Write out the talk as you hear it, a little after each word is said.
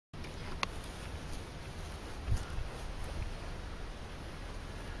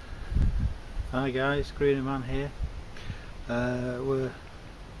Hi guys, Greener Man here. We're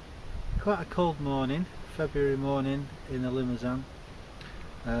quite a cold morning, February morning in the Limousin,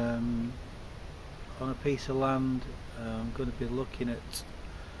 on a piece of land. I'm going to be looking at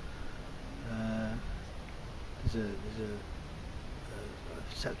there's a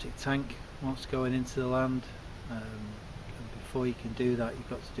septic tank wants going into the land, and before you can do that you've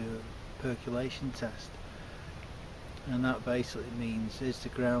got to do a percolation test. And that basically means, is the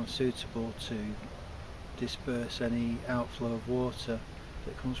ground suitable to disperse any outflow of water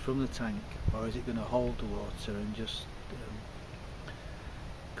that comes from the tank, or is it going to hold the water and just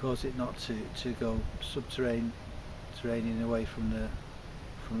cause it not to go subterranean away from the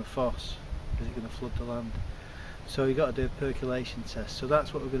fosse? Is it going to flood the land? So you've got to do a percolation test. So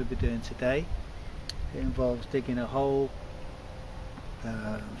that's what we're going to be doing today. It involves digging a hole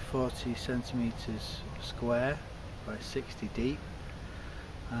 40 centimeters square by 60 deep,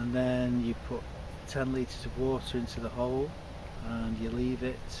 and then you put 10 litres of water into the hole and you leave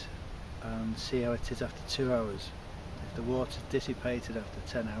it and see how it is after 2 hours. If the water's dissipated after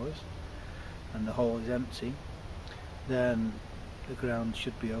 10 hours and the hole is empty, then the ground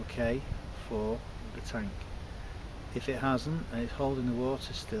should be okay for the tank. If it hasn't and it's holding the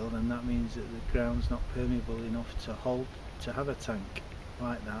water still, then that means that the ground's not permeable enough to have a tank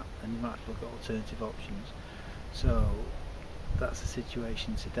like that, and you might have to look at alternative options. So that's the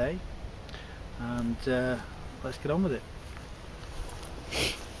situation today, and let's get on with it.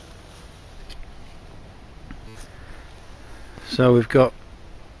 So we've got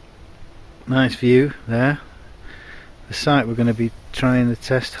a nice view there. The site we're going to be trying the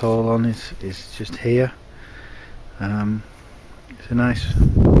test hole on is just here. It's a nice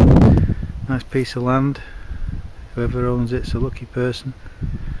piece of land. Whoever owns it's a lucky person.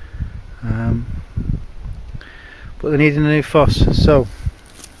 But they're needing a new fosse, so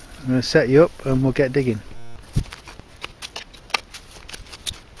I'm going to set you up and we'll get digging.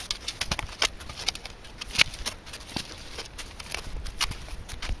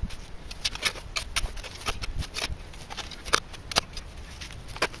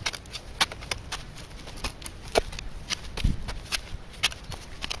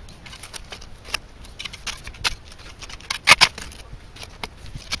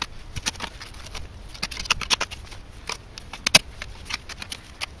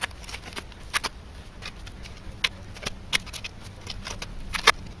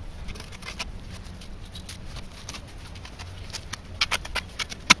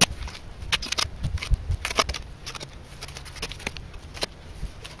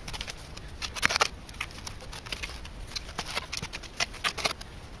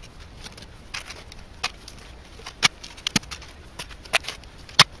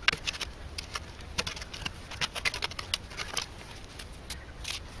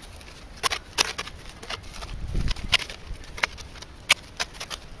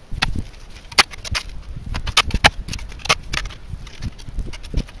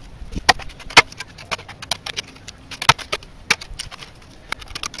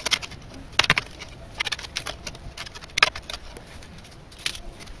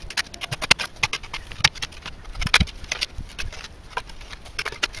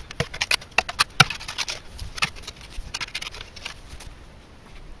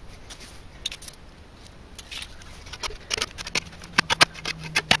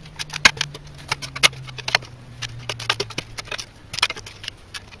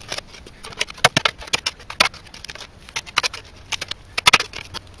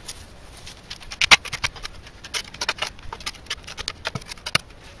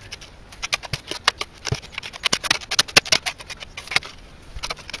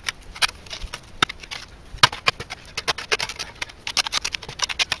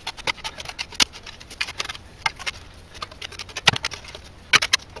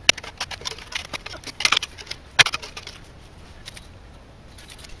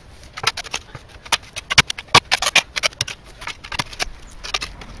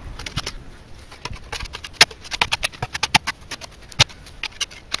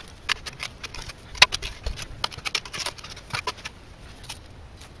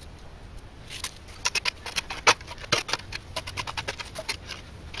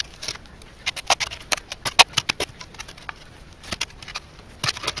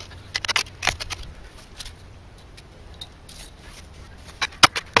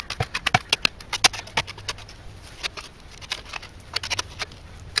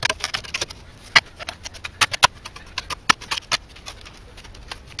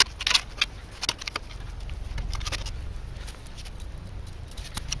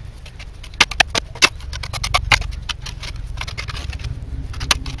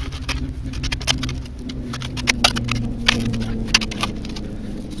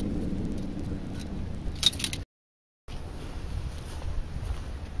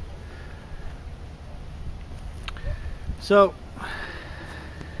 So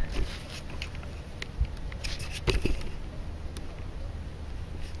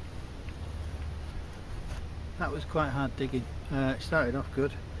that was quite hard digging. It started off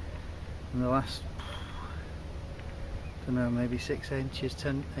good, and the last, I don't know, maybe 6 inches,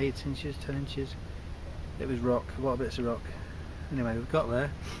 8 inches, 10 inches, it was rock, a lot of bits of rock. Anyway, we've got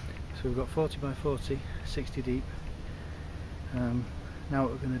there, so we've got 40 by 40, 60 deep. Now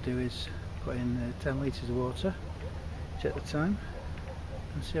what we're going to do is put in 10 litres of water, check the time,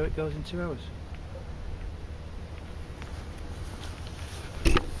 and see how it goes in 2 hours.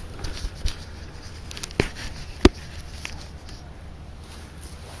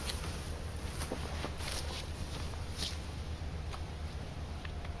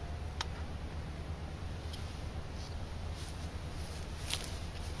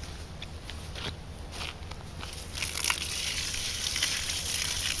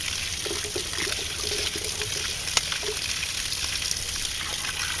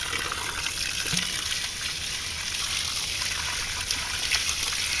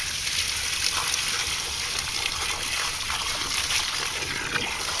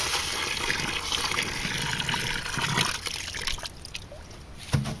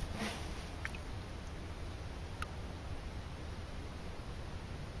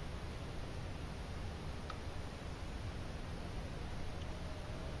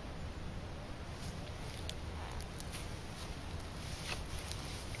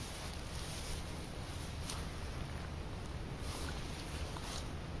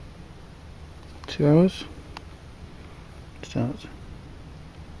 Two hours. Start.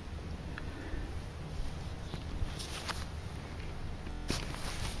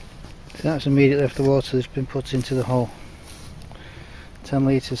 So that's immediately after the water that's been put into the hole. 10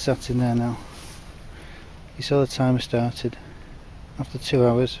 litres sat in there now. You saw the timer started. After 2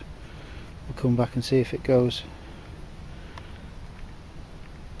 hours we'll come back and see if it goes.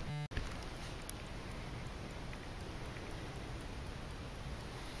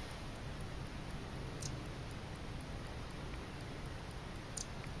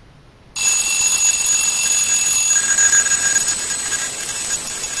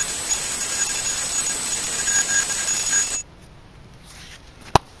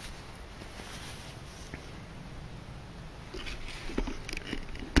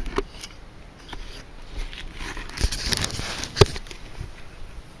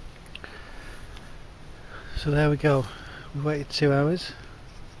 So there we go, we waited 2 hours,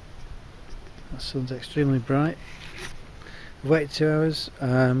 that sun's extremely bright, we waited 2 hours,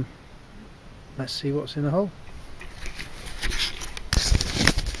 let's see what's in the hole.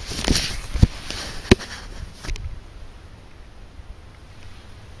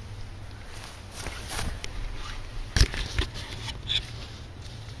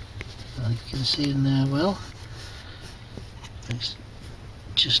 You can see in there well, it's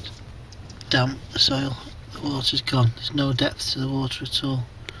just damp, the soil. The water's gone, there's no depth to the water at all.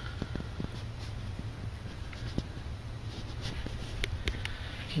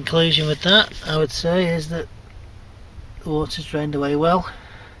 Conclusion with that, I would say, is that the water's drained away well.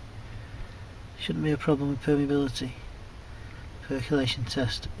 Shouldn't be a problem with permeability. Percolation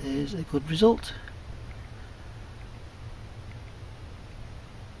test is a good result.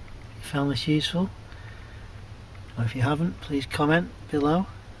 If you found this useful, or if you haven't, please comment below,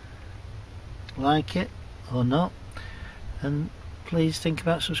 like it or not, and please think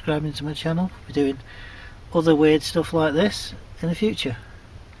about subscribing to my channel. We're doing other weird stuff like this in the future.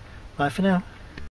 Bye for now.